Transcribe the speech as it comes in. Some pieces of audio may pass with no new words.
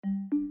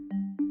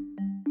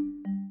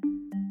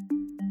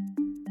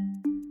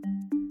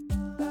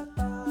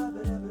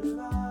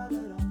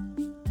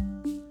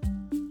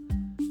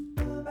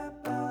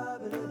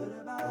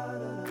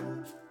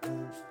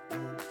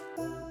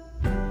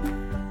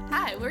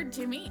We're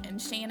Jimmy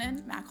and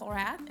Shannon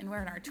McElrath, and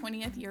we're in our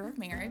 20th year of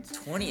marriage.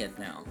 20th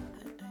now.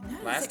 I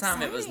know, Last it's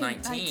time it was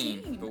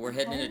exciting. 19, but we're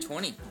heading into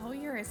 20. The whole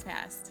year has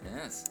passed.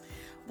 Yes.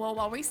 Well,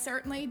 while we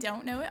certainly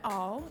don't know it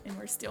all, and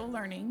we're still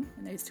learning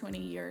in those 20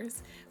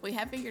 years, we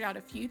have figured out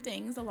a few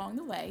things along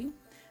the way.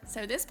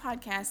 So this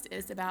podcast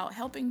is about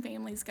helping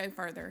families go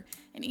further.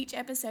 In each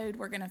episode,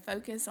 we're going to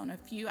focus on a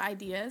few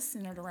ideas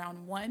centered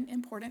around one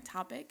important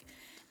topic.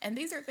 And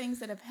these are things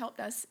that have helped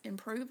us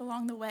improve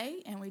along the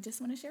way, and we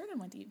just want to share them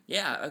with you.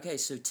 Yeah, okay,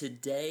 so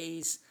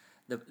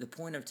the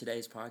point of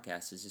today's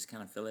podcast is just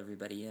kind of fill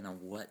everybody in on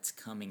what's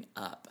coming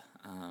up.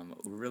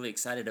 We're really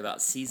excited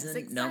about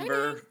season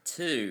number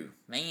 2.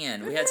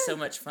 Man, we had so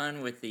much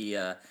fun with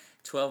the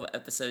 12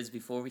 episodes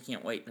before. We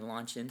can't wait to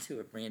launch into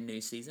a brand new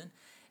season.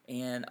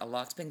 And a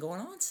lot's been going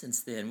on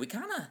since then. We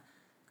kind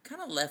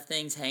of left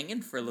things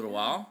hanging for a little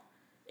while.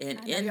 And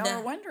I know y'all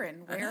were wondering,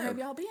 where have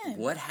y'all been?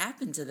 What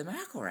happened to the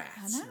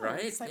McElraths, I know,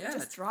 right? it's like we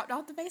just dropped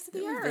off the face of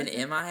the earth. We've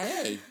been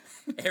MIA.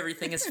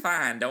 Everything is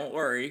fine, don't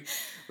worry.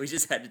 We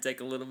just had to take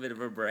a little bit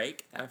of a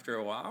break after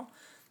a while.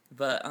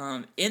 But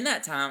in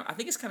that time, I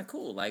think it's kind of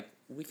cool. Like,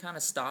 we kind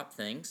of stopped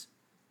things,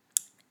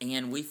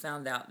 and we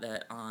found out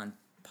that on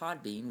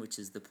Podbean, which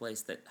is the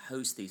place that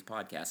hosts these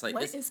podcasts. Like,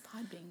 what is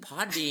Podbean?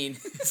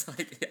 Podbean is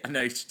like, I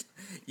know,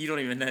 you don't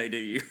even know, do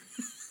you?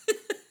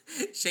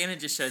 Shannon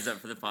just shows up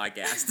for the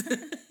podcast,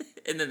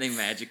 and then they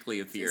magically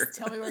appear. Just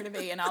tell me where to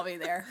be, and I'll be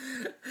there.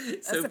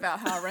 That's about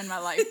how I run my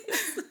life.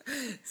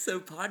 So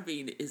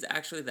Podbean is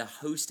actually the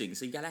hosting.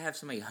 So you got to have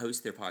somebody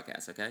host their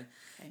podcast, okay?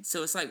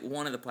 So it's like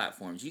one of the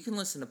platforms. You can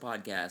listen to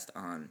podcasts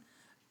on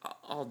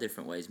all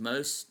different ways.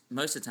 Most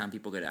of the time,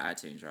 people go to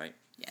iTunes, right?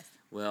 Yes.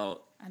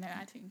 Well, I know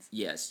iTunes.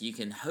 Yes, you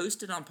can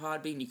host it on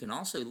Podbean. You can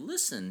also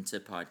listen to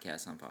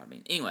podcasts on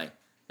Podbean. Anyway,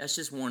 that's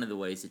just one of the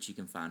ways that you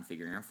can find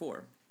Figuring Out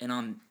 4. And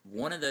on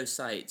one of those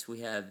sites, we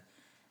have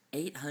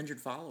 800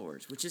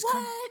 followers, which is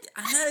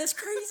I know, it's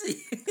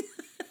crazy.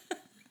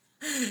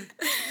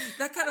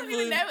 That kind I don't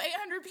even know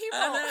 800 people.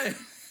 I know.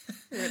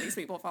 Who are these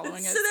people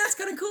following us? So that's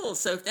kind of cool.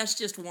 So if that's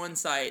just one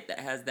site that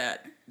has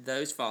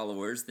those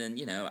followers, then,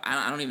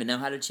 I don't even know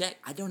how to check.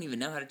 I don't even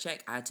know how to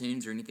check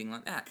iTunes or anything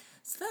like that.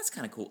 So that's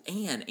kind of cool.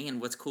 And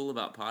what's cool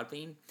about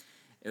Podbean,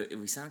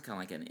 we sound kind of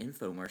like an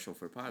infomercial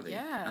for Podbean.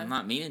 Yeah. I'm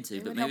not meaning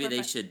to, but maybe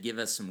they should give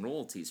us some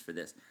royalties for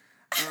this.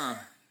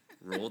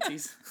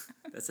 Royalties?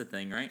 That's a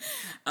thing, right?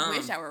 I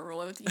wish I were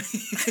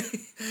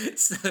royalties.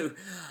 So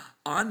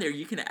on there,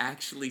 you can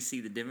actually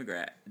see the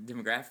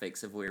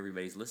demographics of where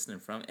everybody's listening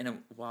from. And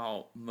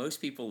while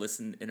most people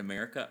listen in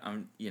America,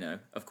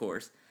 of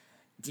course,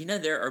 do you know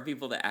there are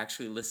people that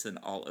actually listen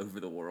all over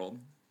the world?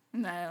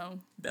 No.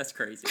 That's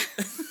crazy.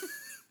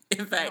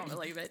 In fact, I don't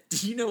believe it.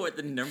 Do you know what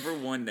the number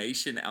one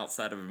nation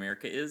outside of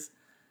America is?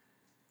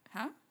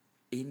 Huh?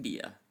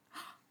 India.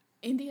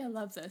 India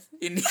loves us.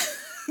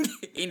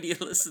 India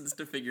listens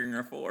to Figuring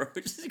Out 4,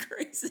 which is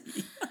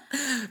crazy.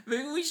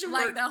 Maybe we should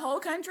like the whole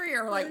country,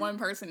 or like one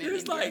person in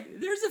India?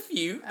 There's a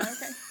few.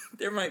 Okay.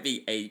 There might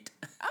be 8.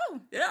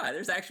 Oh. Yeah,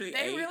 there's actually 8.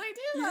 They really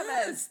do love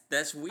us.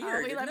 That's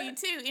weird. Oh, we love you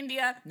too,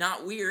 India.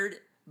 Not weird,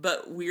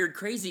 but weird,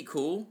 crazy,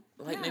 cool.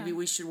 Like maybe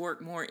we should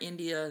work more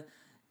India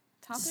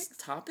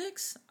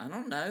topics. I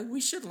don't know.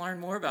 We should learn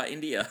more about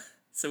India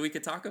so we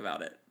could talk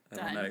about it. I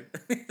don't know.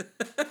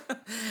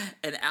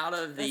 And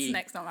that's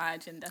next on my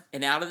agenda.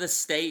 And out of the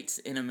states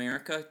in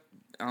America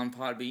on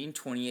Podbean,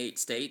 28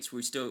 states,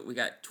 we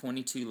got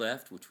 22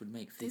 left, which would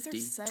make 50.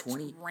 These are such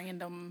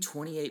random.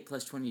 28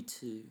 plus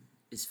 22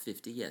 is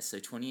 50. Yes, so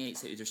 28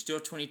 states. There's still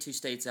 22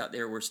 states out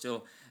there. We're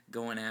still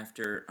going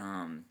after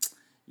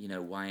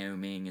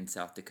Wyoming and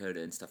South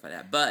Dakota and stuff like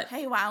that. But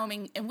hey,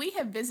 Wyoming, and we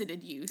have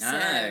visited you. So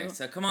I know.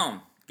 So come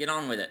on, get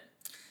on with it.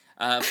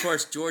 Of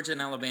course, Georgia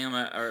and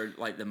Alabama are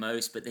like the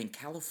most, but then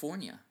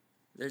California.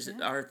 There's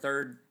our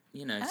third,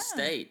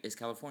 state is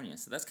California.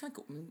 So that's kind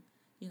of cool.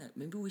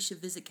 Maybe we should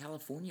visit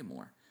California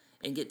more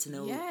and get to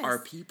know our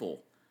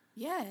people.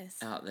 Yes.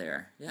 Out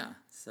there. Yeah.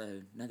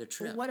 So another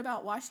trip. Well, what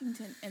about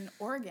Washington and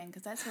Oregon?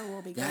 Because that's where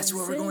we'll be going. That's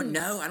where we're going.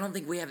 No, I don't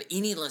think we have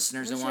any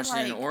listeners in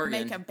Washington and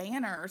Oregon. Make a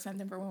banner or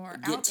something for when we're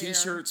out there. Get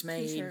T-shirts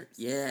made. T-shirts.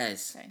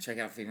 Yes. Okay. Check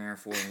out Figuring Out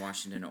 4 in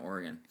Washington and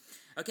Oregon.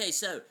 Okay,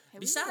 so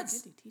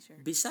besides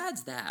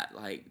that,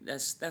 like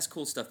that's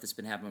cool stuff that's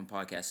been happening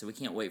on podcasts. So we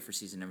can't wait for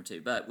season number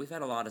 2. But we've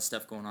had a lot of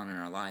stuff going on in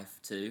our life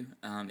too.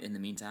 In the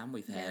meantime,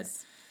 we've had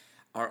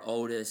our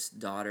oldest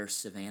daughter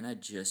Savannah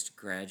just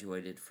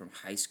graduated from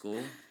high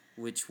school,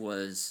 which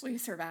was we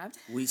survived.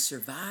 We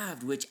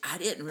survived, which I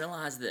didn't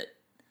realize that.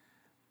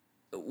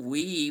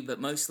 But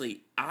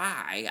mostly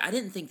I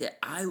didn't think that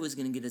I was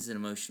going to get as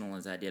emotional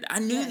as I did. I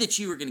knew that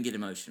you were going to get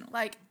emotional.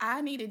 Like, I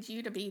needed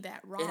you to be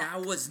that rock. And I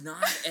was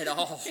not at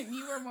all. And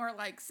you were more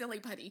like silly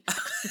putty.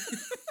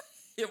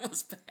 It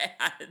was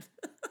bad.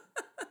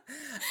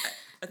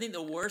 I think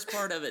the worst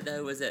part of it,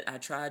 though, was that I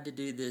tried to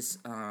do this,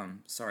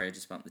 sorry, I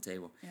just bumped the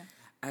table. Yeah.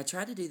 I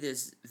tried to do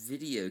this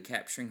video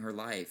capturing her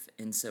life,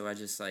 and so I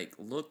just,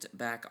 looked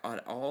back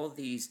at all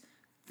these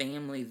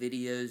family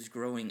videos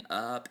growing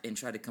up and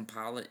tried to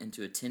compile it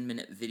into a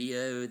 10-minute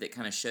video that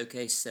kind of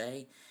showcased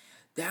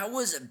That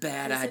was a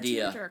bad It was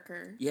idea. a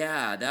tearjerker.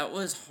 Yeah, that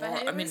was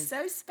hard. But it was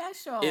so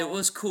special. It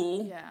was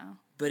cool. Yeah.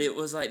 But it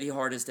was like the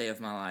hardest day of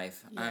my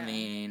life. Yeah. I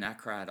mean, I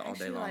cried all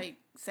day long. Like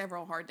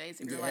several hard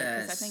days of your life,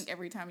 because I think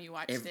every time you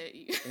watched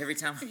it, every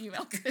time you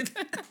melted.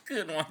 I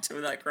couldn't watch it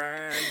without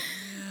crying.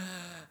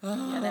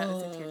 Yeah, that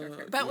was a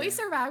tearjerker. But we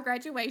survived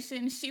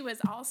graduation. She was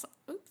all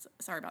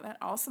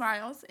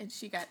smiles, and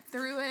she got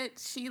through it.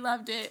 She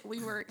loved it.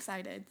 We were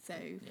excited. So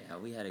yeah,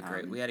 we had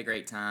a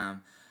great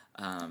time.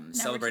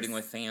 Celebrating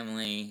with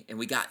family, and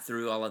we got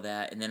through all of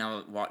that. And then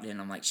I walked in,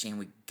 and I'm like, Shan,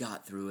 we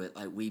got through it.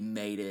 Like, we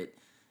made it.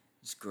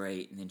 It's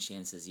great. And then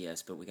Shan says,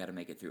 yes, but we got to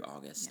make it through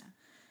August. Yeah.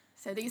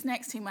 So these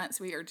next 2 months,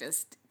 we are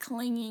just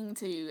clinging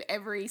to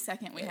every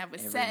second we have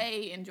with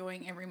Say,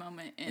 enjoying every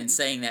moment. And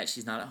saying that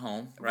she's not at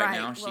home right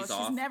now. She's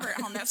off. She's never at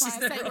home. That's why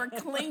I say we're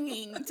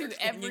clinging to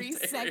every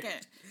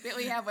second that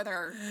we have with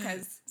her.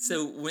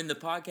 So when the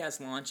podcast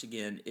launch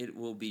again, it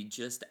will be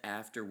just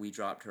after we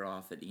dropped her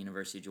off at the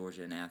University of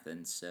Georgia in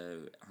Athens.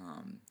 So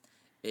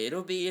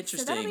it'll be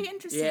interesting. So that'll be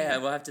interesting. Yeah,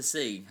 we'll have to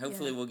see.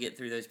 Hopefully we'll get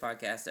through those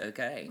podcasts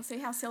okay. We'll see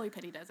how Silly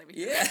Putty does over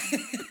here. Yeah.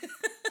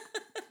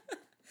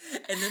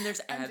 And then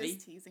there's Abby. I'm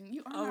just teasing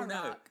you. Oh,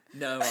 no. Rock.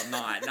 No, I'm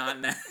not. Not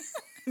now.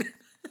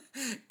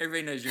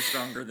 Everybody knows you're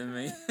stronger than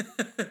me.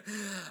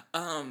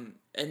 And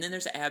then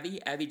there's Abby.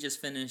 Abby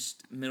just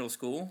finished middle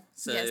school.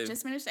 So yes,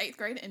 just finished 8th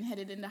grade and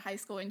headed into high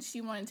school. And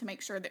she wanted to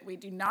make sure that we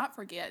do not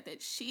forget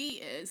that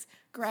she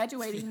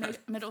graduating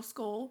middle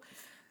school,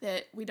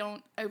 that we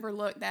don't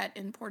overlook that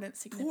important,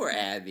 significant poor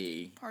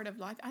Abby part of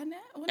life. I know.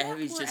 Well,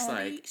 Abby's just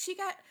Abby. like... She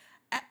got...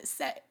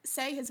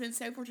 Say has been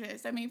so fortunate.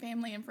 So many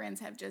family and friends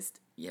have just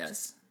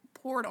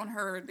poured on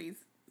her these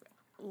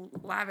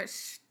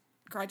lavish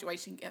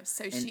graduation gifts.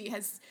 So she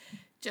has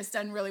just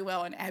done really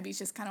well, and Abby's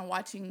just kind of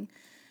watching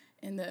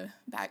in the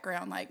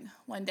background, like,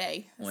 one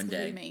day.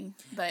 Me.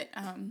 But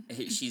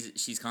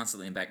she's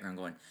constantly in the background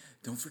going,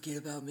 "Don't forget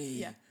about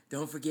me. Yeah.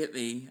 Don't forget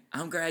me.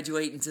 I'm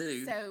graduating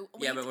too." So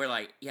but we're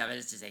like, but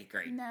it's just 8th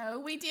grade.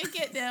 No, we did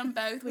get them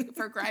both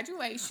for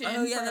graduation.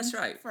 Oh yeah, that's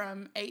right.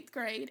 From 8th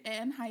grade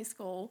and high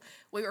school,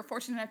 we were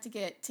fortunate enough to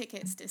get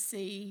tickets to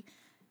see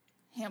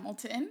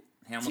Hamilton.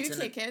 2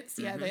 tickets.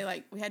 Yeah,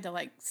 we had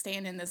to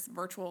stand in this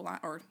virtual line,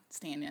 or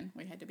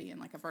we had to be in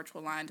like a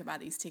virtual line to buy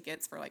these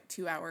tickets for like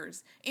 2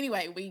 hours.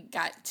 Anyway, we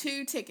got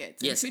 2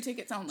 tickets. Yes. 2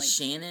 tickets only.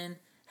 Shannon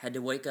had to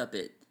wake up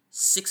at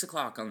 6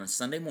 o'clock on a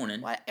Sunday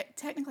morning. Well,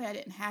 technically I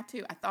didn't have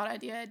to. I thought I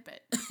did, but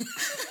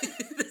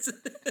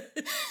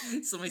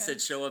somebody said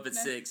show up at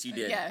 6. You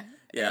did.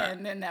 Yeah.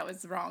 And then that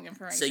was wrong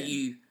information. So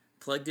you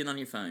plugged in on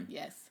your phone.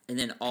 Yes. And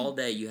then all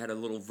day you had a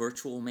little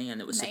virtual man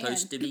that was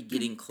supposed to be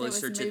getting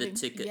closer to the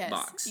ticket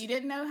box. You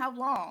didn't know how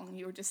long.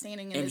 You were just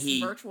standing in this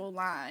virtual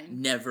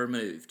line. Never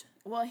moved.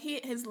 Well,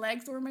 his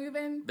legs were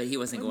moving. But he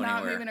wasn't going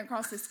anywhere. Not moving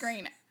across the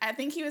screen. I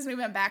think he was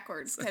moving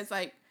backwards because,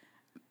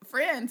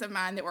 friends of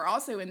mine that were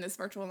also in this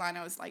virtual line,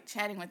 I was,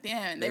 chatting with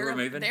them. They were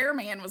moving? Their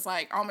man was,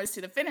 almost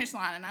to the finish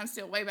line, and I'm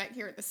still way back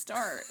here at the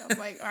start. I was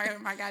like, oh,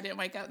 my God, I didn't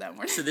wake up that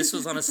morning. So this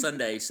was on a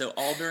Sunday. So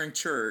all during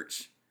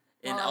church...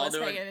 And while I was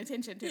paying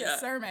attention to the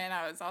sermon,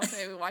 I was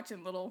also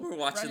watching little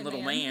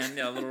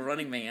little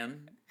running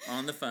man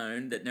on the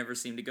phone that never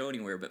seemed to go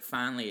anywhere, but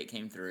finally it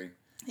came through.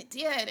 It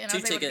did, and I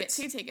was able to get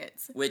 2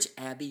 tickets. Which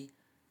Abby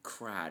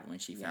cried when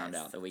she found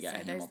out that we got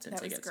Hamilton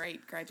tickets. That was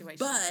great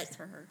graduation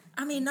for her.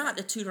 I mean, not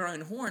to toot our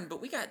own horn,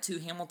 but we got 2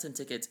 Hamilton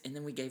tickets, and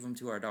then we gave them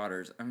to our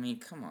daughters. I mean,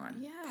 come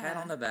on. Yeah. Pat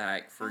on the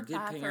back for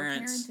good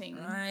parents. For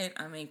parenting. Right?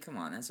 I mean, come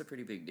on. That's a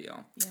pretty big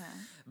deal. Yeah.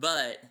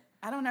 But...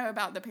 I don't know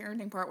about the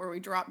parenting part where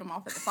we dropped them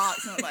off at the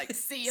Fox and were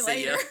see you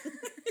later.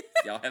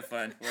 Y'all have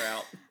fun. We're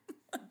out.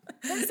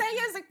 But Say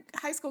is a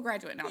high school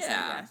graduate now,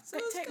 so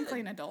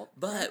technically an adult.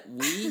 But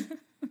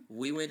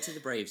we went to the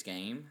Braves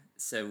game,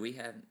 so we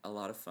had a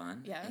lot of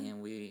fun. Yeah. And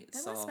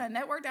that was fun.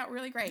 That worked out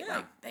really great.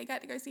 Yeah. They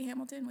got to go see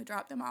Hamilton. We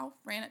dropped them off,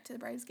 ran up to the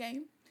Braves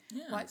game.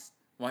 Yeah.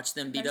 Watched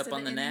them beat up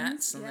on the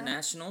Nats and the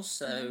Nationals,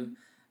 so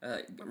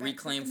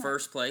reclaim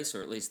first place,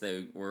 or at least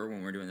they were when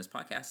we were doing this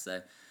podcast,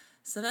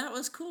 So that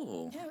was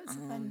cool. Yeah, it was a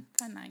fun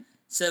night.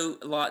 So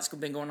a lot's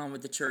been going on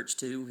with the church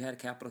too. We had a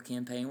capital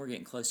campaign. We're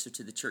getting closer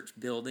to the church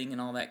building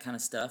and all that kind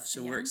of stuff.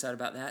 So we're excited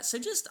about that. So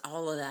just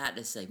all of that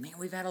to say, man,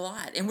 we've had a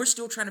lot. And we're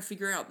still trying to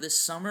figure out this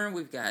summer.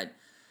 We've got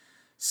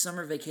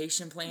summer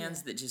vacation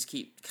plans that just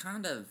keep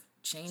kind of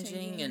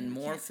changing and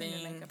morphing. We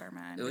can't make up our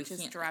mind, which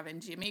is driving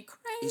Jimmy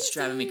crazy. It's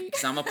driving me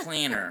because I'm a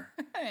planner.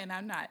 And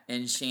I'm not.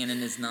 And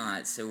Shannon is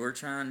not. So we're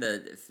trying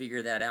to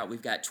figure that out.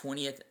 We've got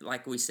 20th,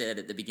 like we said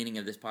at the beginning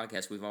of this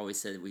podcast, we've always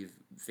said that we've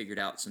figured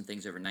out some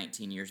things over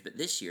 19 years. But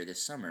this year,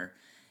 this summer,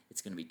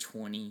 it's going to be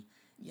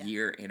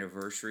 20-year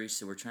anniversary.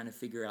 So we're trying to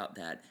figure out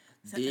that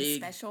big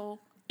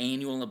special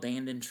annual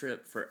abandoned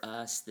trip for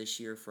us this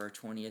year for our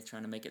 20th,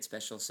 trying to make it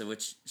special. So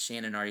which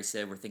Shannon already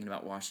said, we're thinking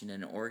about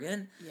Washington and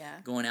Oregon. Yeah.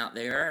 Going out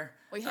there.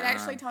 We had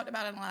actually talked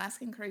about an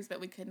Alaskan cruise, but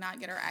we could not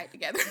get our act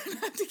together.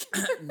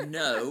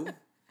 No.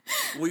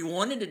 We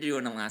wanted to do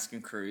an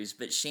Alaskan cruise,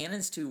 but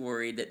Shannon's too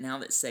worried that now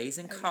that Say's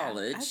in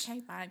college... Yeah.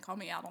 Okay, fine. Call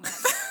me out on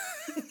that.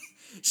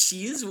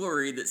 She is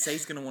worried that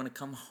Say's going to want to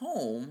come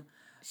home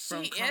She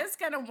is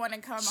going to want to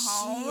come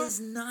home. She is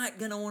not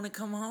going to want to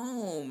come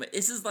home.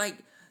 This is like,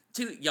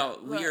 y'all,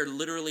 we are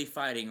literally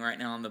fighting right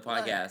now on the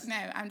podcast. No,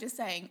 I'm just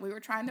saying, we were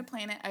trying to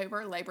plan it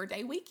over Labor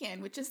Day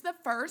weekend, which is the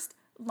first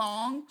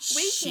long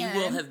weekend. She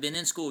will have been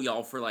in school,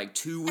 y'all, for like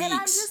 2 weeks. And I'm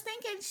just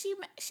thinking she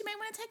may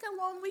want to take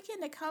a long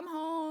weekend to come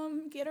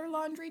home, get her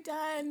laundry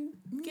done,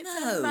 get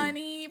some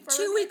money for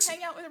 2 weeks.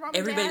 Hang out with her mom and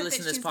dad. Everybody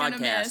listening to this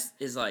podcast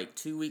is like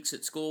 2 weeks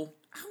at school.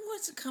 I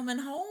wasn't coming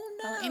home.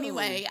 No.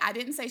 Anyway, I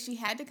didn't say she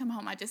had to come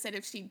home. I just said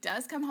if she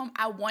does come home,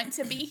 I want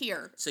to be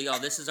here. So y'all,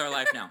 this is our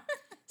life now.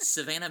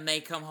 Savannah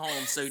may come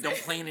home, so don't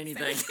plan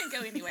anything. So we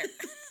can go anywhere.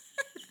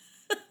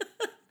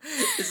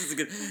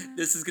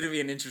 This is gonna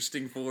be an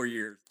interesting 4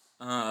 years.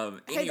 Hey,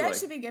 anyway. that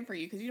should be good for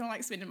you because you don't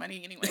like spending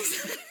money anyway.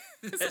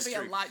 This will be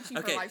a lot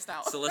cheaper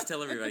lifestyle. So let's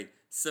tell everybody.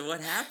 So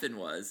what happened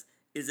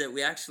is that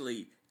we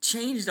actually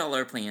changed all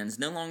our plans.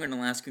 No longer an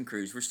Alaskan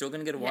cruise. We're still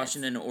going to go to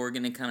Washington and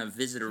Oregon and kind of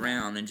visit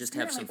around and just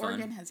have some fun.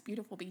 Oregon has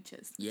beautiful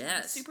beaches.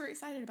 Yes. I'm super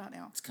excited about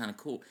now. It's kind of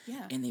cool.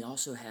 Yeah. And they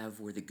also have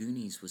where the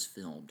Goonies was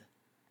filmed.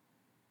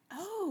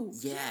 Oh,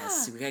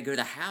 yes. Yeah. We got to go to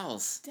the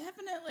house.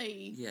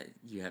 Definitely. Yeah,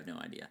 you have no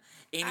idea.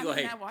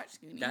 Anyway, I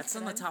watched Goonies. That's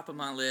on the top of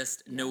my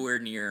list. Yeah. Nowhere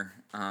near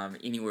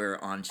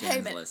anywhere on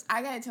Shannon's list.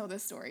 I got to tell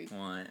this story.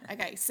 What?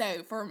 Okay,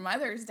 so for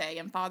Mother's Day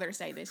and Father's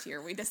Day this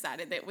year, we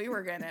decided that we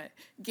were going to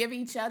give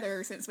each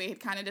other, since we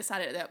had kind of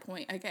decided at that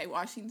point, okay,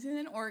 Washington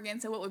and Oregon.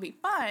 So what would be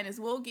fun is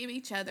we'll give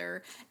each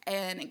other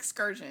an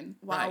excursion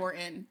while we're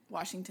in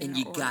Washington and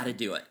Oregon. And you got to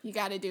do it. You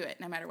got to do it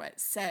no matter what.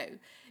 So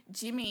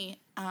Jimmy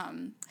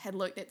had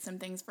looked at some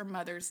things for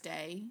Mother's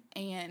Day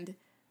and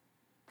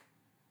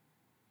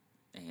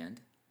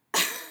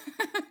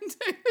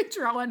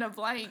drawing a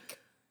blank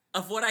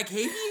of what I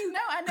gave you.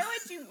 No, I know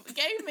what you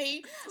gave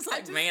me. It's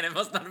like, man, it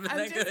must not have been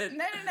that good.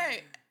 No.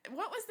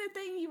 What was the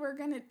thing you were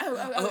gonna?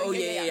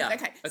 Yeah.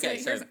 Okay,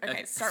 start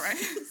my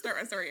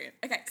story again.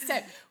 Okay, so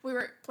we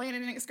were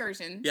planning an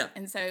excursion. Yeah.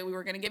 And so we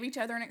were gonna give each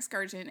other an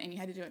excursion, and you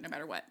had to do it no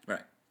matter what.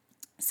 Right.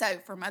 So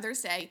for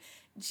Mother's Day,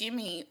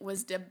 Jimmy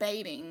was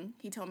debating,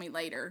 he told me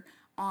later,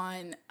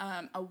 on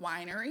a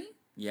winery.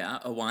 Yeah,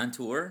 a wine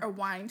tour.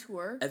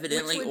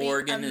 Evidently,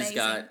 Oregon has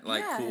got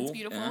cool. It's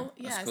beautiful.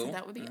 Yeah, cool. So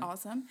that would be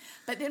awesome.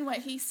 But then what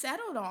he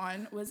settled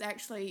on was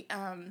actually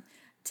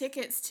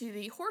tickets to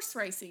the horse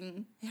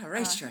racing. Yeah,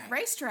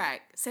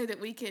 racetrack. So that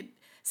we could.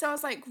 So I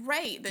was like,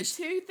 great. The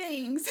two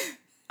things.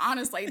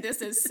 Honestly,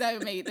 this is so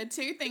me. The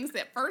two things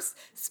that first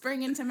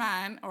spring into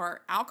mind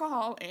are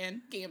alcohol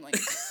and gambling.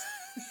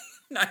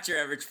 Not your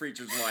average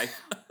preacher's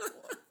wife.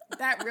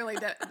 That really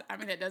does. I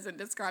mean, it doesn't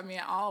describe me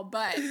at all,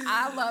 but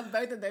I love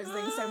both of those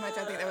things so much.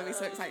 I think that would be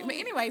so exciting. But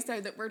anyway,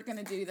 so that we're going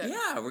to do the...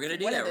 Yeah, we're going to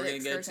do that. We're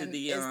going to go to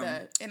the...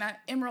 in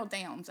Emerald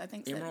Downs, I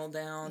think. Emerald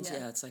Downs,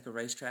 yeah, it's like a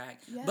racetrack.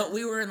 Yeah. But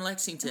we were in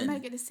Lexington. We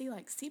might get to see,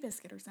 like,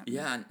 Seabiscuit or something.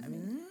 Yeah.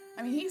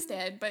 I mean, he's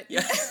dead, but...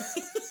 Yeah. He's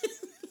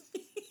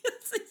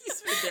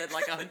been dead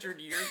like 100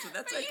 years, but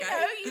that's okay.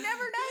 You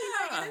never know. You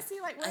might get to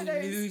see, like, one of those...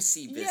 I knew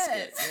Seabiscuit.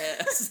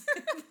 Yes.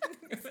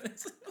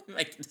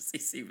 Make him see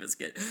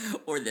Seabiscuit.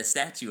 Or the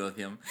statue of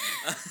him.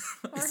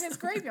 Or his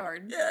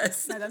graveyard.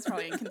 Yes. No, that's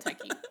probably in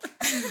Kentucky.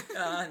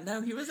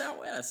 No, he was out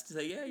west.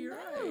 So, yeah, you're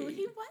right. No,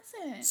 he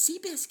wasn't.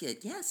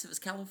 Seabiscuit. Yes, it was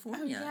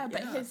California. Oh, yeah,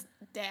 but his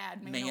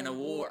dad, man of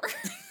war.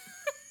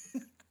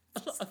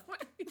 What are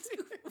we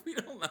doing? We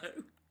don't know.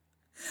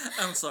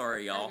 I'm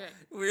sorry, y'all. Okay.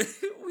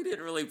 We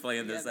didn't really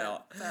plan this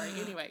out. Sorry.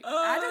 Anyway,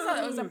 I just thought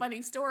it was a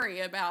funny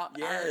story about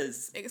our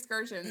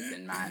excursions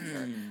in mind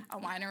for a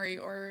winery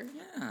or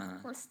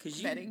horse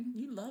betting.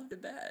 You love to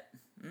bet.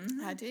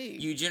 Mm-hmm. I do.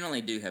 You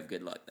generally do have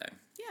good luck, though.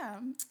 Yeah,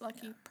 I'm a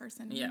lucky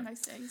person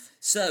most days.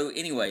 So,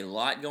 anyway, a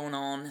lot going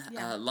on.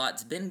 A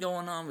lot's been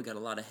going on. We got a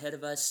lot ahead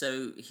of us.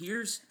 So,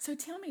 So,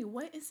 tell me,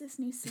 what is this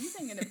new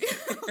season going to be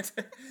about?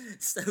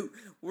 So,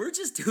 we're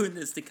just doing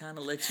this to kind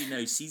of let you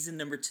know season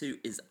number 2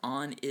 is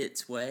on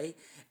its way.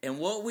 And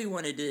what we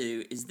want to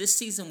do is this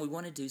season we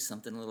want to do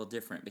something a little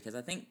different because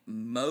I think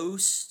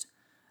most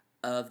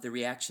of the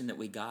reaction that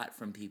we got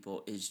from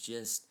people is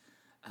just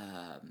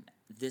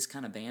this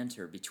kind of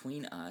banter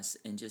between us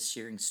and just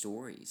sharing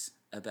stories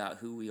about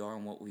who we are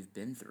and what we've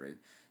been through.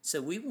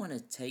 So we want to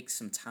take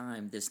some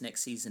time this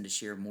next season to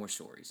share more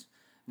stories.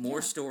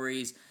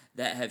 Stories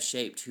that have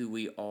shaped who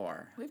we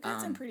are. We've got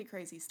some pretty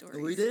crazy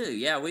stories. We do,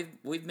 yeah.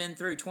 We've been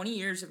through 20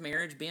 years of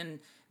marriage, being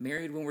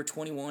married when we're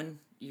 21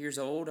 years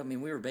old. I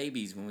mean, we were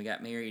babies when we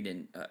got married,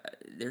 and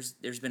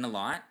there's been a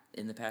lot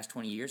in the past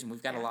 20 years, and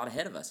we've got a lot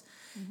ahead of us.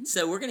 Mm-hmm.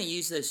 So we're going to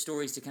use those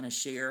stories to kind of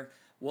share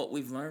what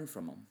we've learned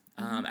from them.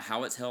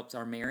 How it's helped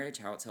our marriage,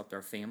 how it's helped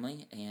our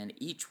family, and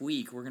each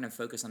week we're going to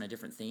focus on a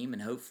different theme,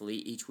 and hopefully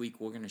each week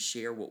we're going to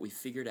share what we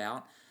figured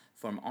out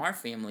from our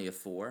family of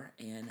 4,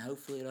 and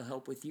hopefully it'll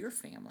help with your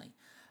family.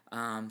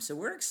 So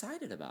we're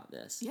excited about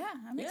this. Yeah,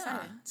 I'm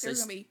excited. So we're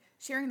going to be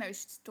sharing those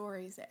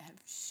stories that have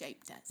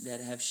shaped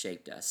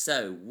us.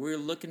 So we're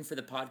looking for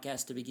the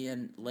podcast to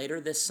begin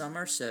later this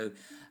summer, so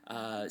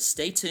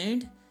stay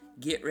tuned.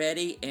 Get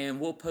ready,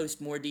 and we'll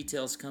post more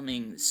details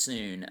coming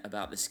soon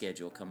about the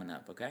schedule coming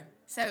up, okay?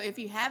 So if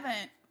you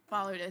haven't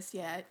followed us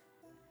yet,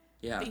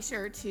 Yeah. Be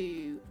sure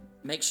to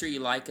make sure you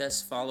like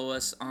us, follow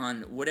us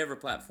on whatever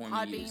platform you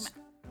Podbean, use.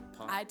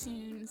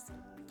 iTunes.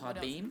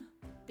 Podbean?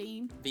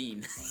 Bean.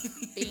 Bean.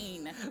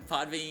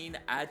 Podbean,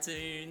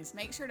 iTunes.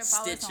 Make sure to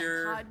follow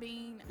Stitcher. us on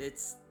Podbean.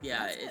 That's a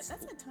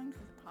tongue twister.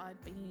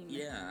 Podbean.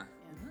 Yeah.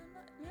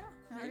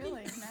 Not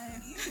really.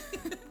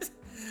 No.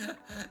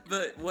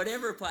 But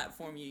whatever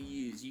platform you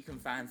use, you can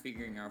find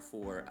Figuring Our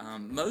Four.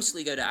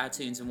 Mostly go to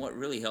iTunes, and what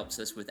really helps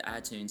us with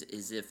iTunes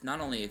is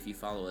not only if you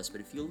follow us, but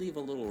if you leave a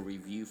little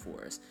review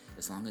for us,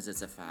 as long as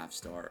it's a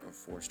 5-star or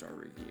 4-star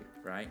review,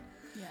 right?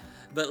 Yeah.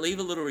 But leave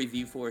a little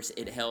review for us.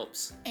 It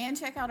helps. And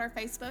check out our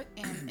Facebook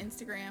and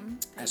Instagram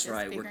pages. That's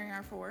right. Figuring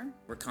Our Four.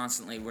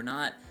 We're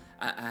not.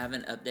 I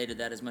haven't updated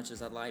that as much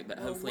as I'd like, but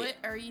hopefully. What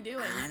are you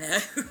doing? I know.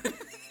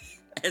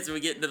 As we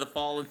get into the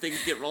fall and things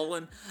get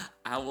rolling,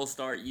 I will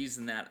start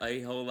using that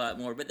a whole lot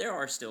more. But there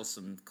are still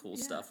some cool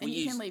stuff. And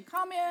you can leave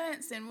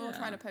comments, and we'll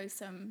try to post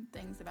some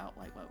things about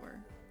like what we're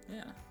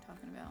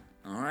talking about.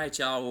 All right,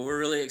 y'all. Well, we're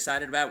really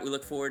excited about it. We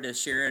look forward to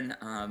sharing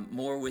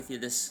more with you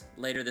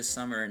later this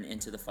summer and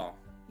into the fall.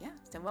 Yeah.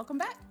 So welcome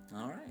back.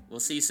 All right. We'll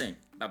see you soon.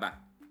 Bye-bye.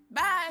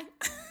 Bye.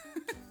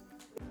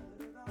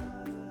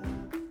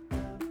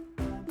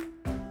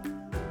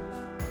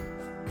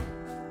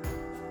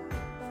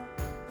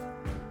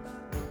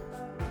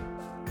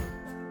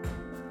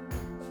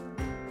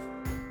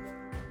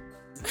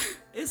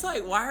 It's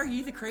like, why are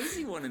you the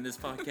crazy one in this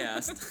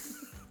podcast?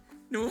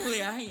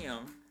 Normally I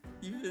am.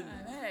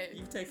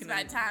 You've taken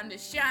my time to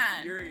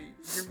shine. You're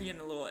being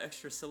a little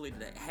extra silly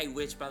today. Hey,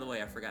 which, by the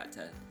way, I forgot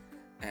to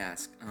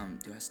ask.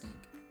 Do I stink?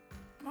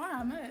 Why,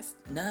 I must.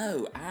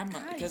 No, I'm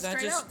because I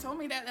just told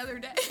me that the other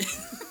day.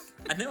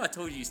 I know I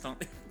told you you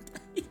stunk.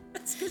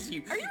 That's because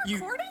you. Are you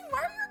recording?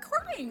 Why are you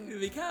recording?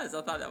 Because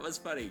I thought that was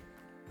funny.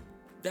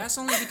 That's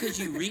only because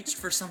you reached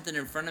for something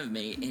in front of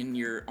me in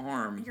your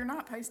arm. You're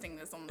not posting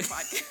this on the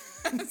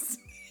podcast.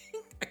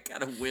 I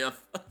got a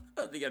whiff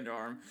of the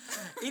underarm.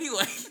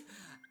 Anyway,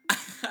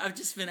 I've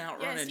just been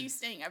out running. Yes, you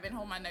stink. I've been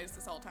holding my nose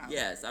this whole time.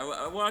 Yes.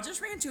 I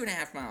just ran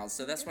 2.5 miles,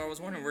 so that's why I was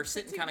wondering. We're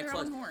sitting kind of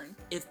close.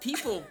 If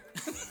people...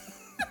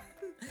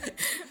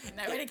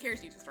 Nobody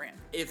cares, you just ran.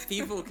 If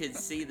people could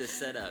see the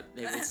setup,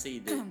 they would see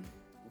that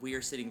we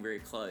are sitting very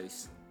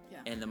close. Yeah.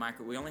 And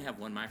we only have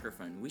one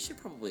microphone. We should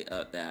probably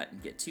up that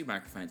and get 2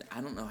 microphones. I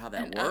don't know how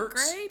that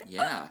works. Upgrade?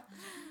 Yeah.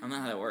 I don't know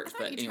how that works.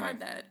 But anyway, tried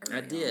that I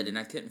did, and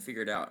I couldn't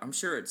figure it out. I'm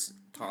sure it's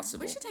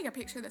possible. We should take a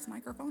picture of this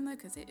microphone, though,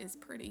 because it is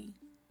pretty...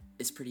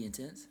 It's pretty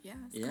intense? Yeah.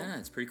 Cool.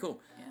 It's pretty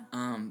cool.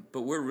 Yeah.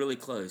 But we're really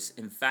close.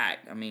 In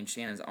fact,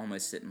 Shannon's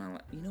almost sitting in my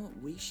lap. You know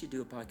what? We should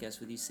do a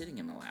podcast with you sitting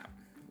in my lap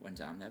one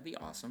time. That'd be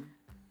awesome.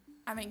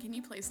 Can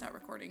you please stop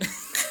recording?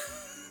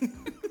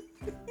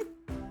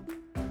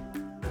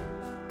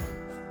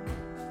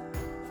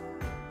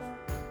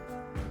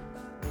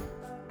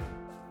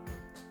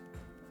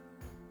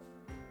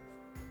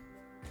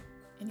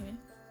 Anyway,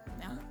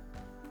 now?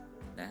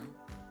 Now?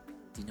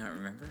 Do you not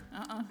remember?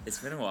 Uh-uh. It's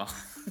been a while.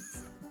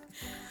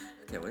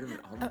 Okay, wait a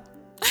minute. Hold on.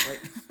 Wait.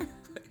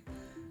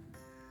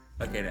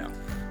 Okay, now.